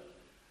word.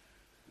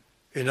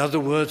 In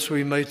other words,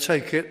 we may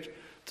take it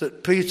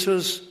that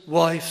Peter's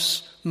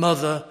wife's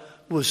mother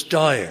was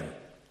dying.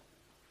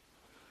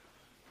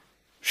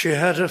 She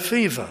had a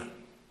fever.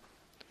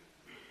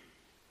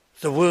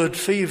 The word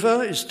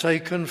fever is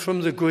taken from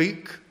the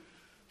Greek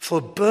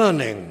for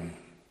burning.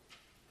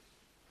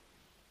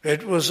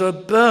 It was a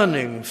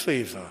burning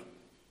fever.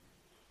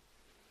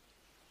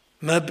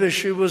 Maybe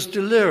she was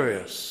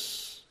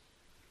delirious.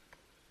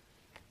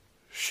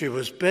 She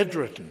was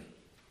bedridden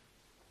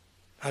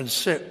and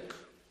sick.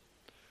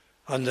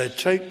 And they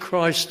take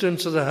Christ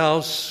into the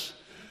house,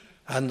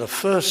 and the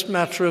first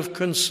matter of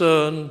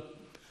concern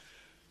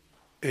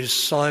is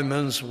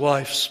Simon's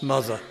wife's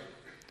mother.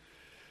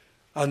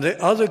 And the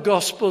other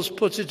Gospels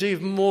put it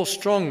even more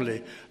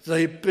strongly.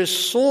 They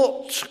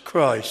besought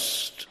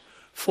Christ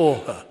for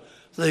her.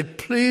 They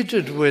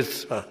pleaded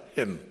with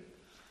him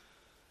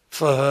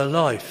for her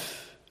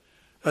life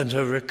and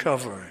her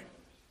recovery.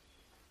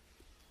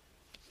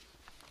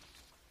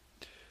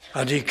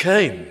 And he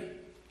came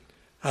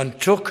and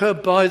took her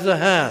by the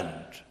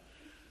hand,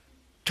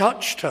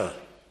 touched her,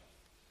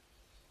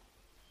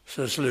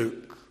 says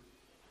Luke.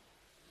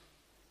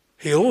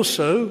 He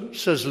also,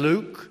 says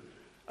Luke,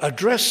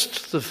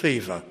 addressed the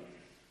fever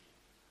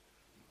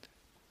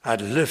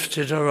and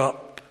lifted her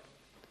up.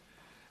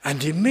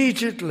 And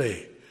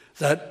immediately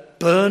that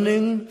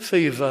burning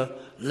fever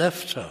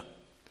left her.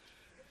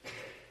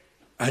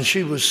 And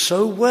she was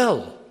so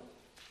well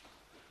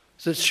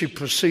that she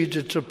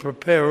proceeded to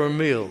prepare a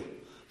meal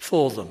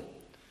for them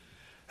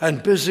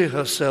and busy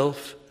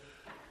herself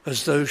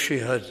as though she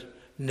had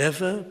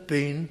never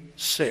been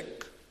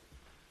sick.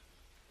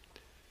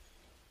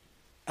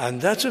 And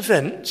that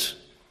event,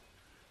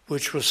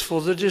 which was for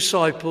the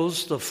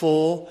disciples, the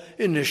 4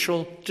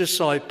 initial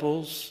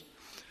disciples,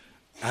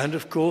 and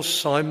of course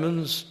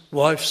Simon's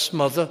wife's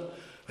mother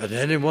and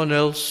anyone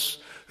else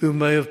who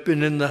may have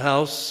been in the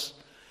house,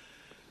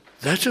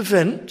 that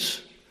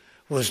event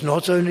was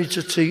not only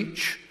to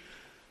teach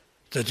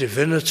the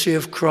divinity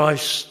of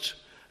Christ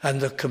and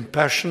the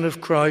compassion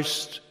of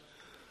Christ,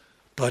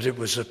 but it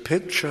was a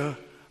picture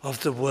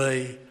of the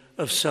way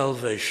of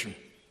salvation.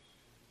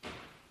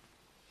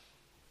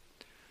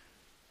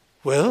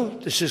 Well,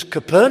 this is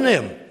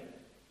Capernaum,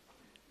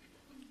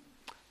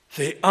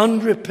 the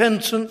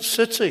unrepentant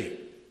city.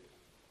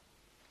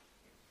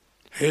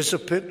 Here's a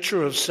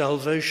picture of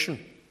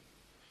salvation.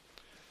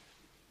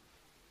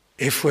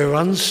 If we're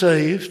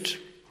unsaved,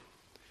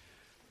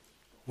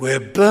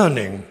 we're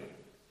burning.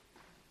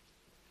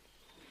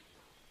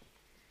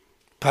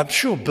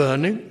 Perhaps you're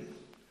burning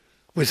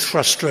with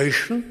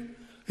frustration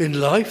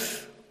in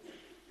life.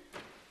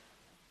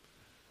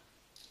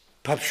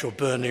 Perhaps you're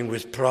burning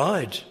with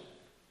pride.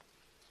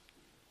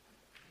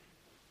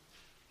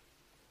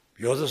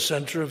 You're the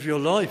center of your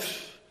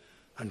life,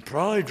 and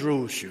pride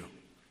rules you.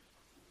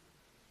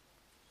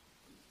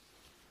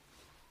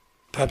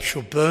 Perhaps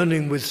you're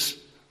burning with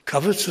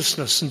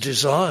covetousness and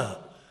desire.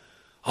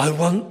 I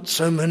want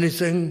so many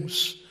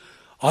things.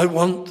 I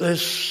want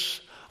this.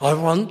 I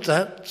want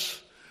that.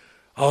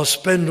 I'll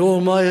spend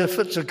all my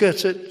effort to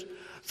get it.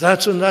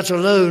 That and that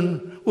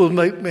alone will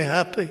make me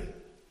happy.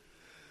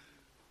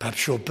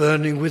 Perhaps you're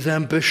burning with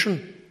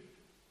ambition.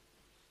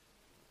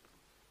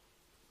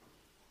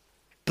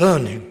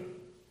 Burning.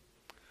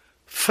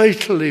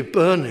 Fatally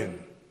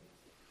burning.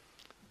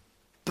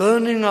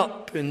 Burning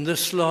up in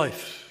this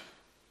life.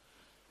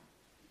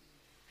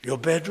 You're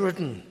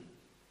bedridden.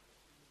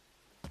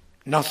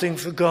 Nothing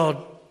for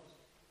God.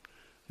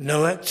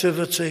 No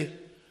activity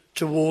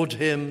toward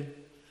Him.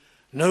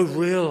 No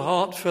real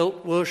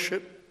heartfelt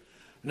worship.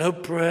 No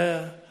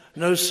prayer.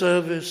 No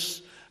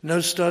service. No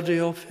study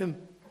of Him.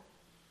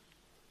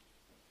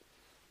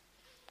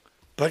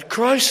 But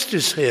Christ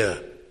is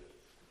here.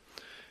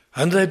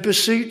 And they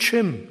beseech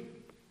Him.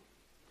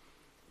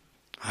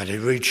 And He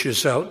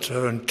reaches out to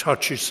her and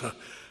touches her.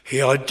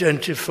 He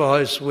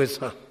identifies with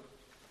her.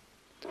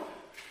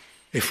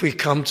 If we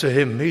come to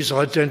Him, He's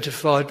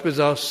identified with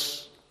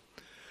us.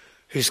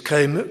 He's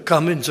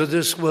come into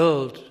this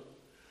world.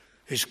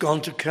 He's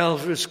gone to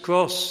Calvary's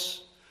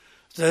cross.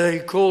 There He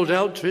called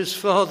out to His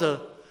Father,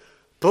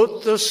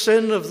 "Put the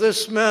sin of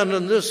this man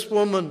and this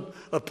woman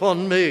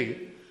upon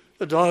me,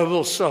 and I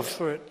will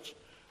suffer it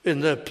in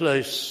their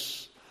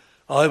place.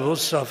 I will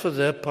suffer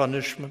their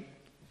punishment."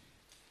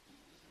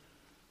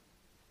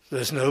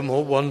 There's no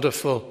more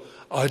wonderful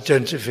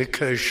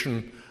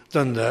identification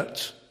than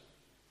that.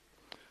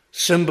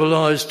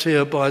 Symbolized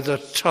here by the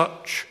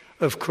touch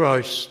of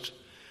Christ.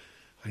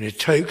 And He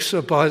takes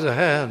her by the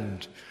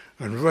hand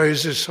and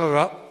raises her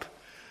up.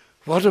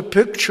 What a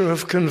picture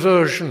of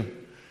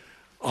conversion.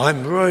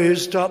 I'm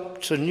raised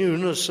up to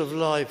newness of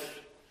life.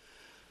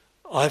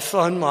 I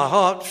find my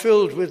heart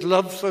filled with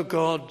love for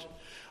God.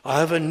 I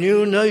have a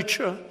new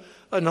nature,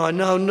 and I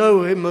now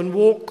know Him and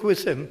walk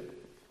with Him.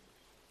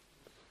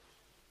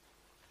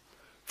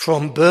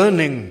 From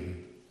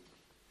burning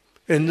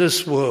in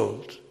this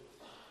world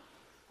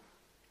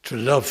to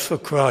love for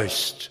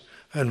Christ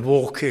and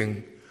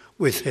walking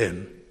with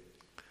him.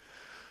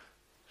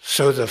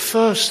 So the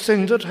first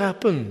thing that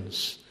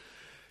happens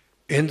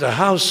in the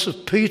house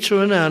of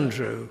Peter and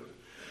Andrew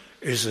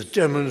is a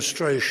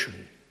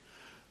demonstration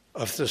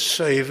of the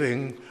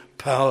saving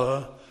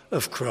power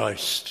of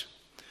Christ.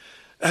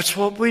 That's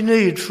what we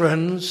need,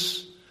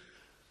 friends.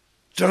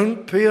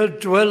 Don't be a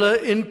dweller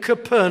in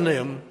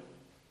Capernaum.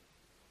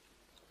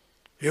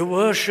 You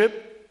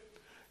worship,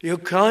 you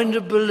kind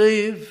of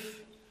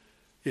believe,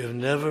 you've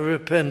never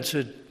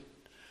repented,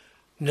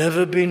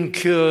 never been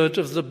cured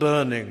of the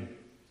burning,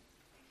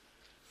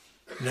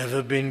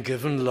 never been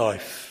given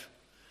life.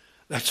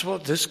 That's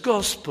what this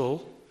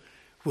gospel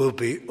will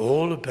be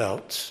all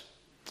about.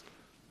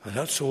 And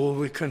that's all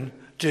we can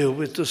deal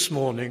with this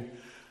morning.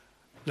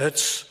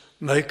 Let's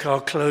make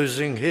our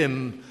closing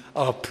hymn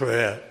our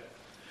prayer.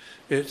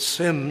 It's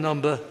hymn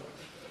number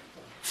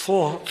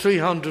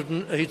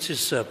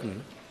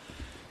 387.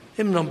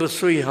 Hymn number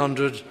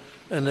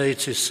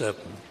 387.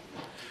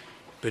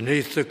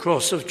 Beneath the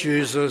cross of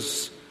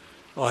Jesus,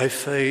 I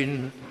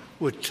fain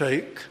would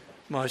take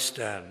my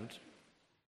stand.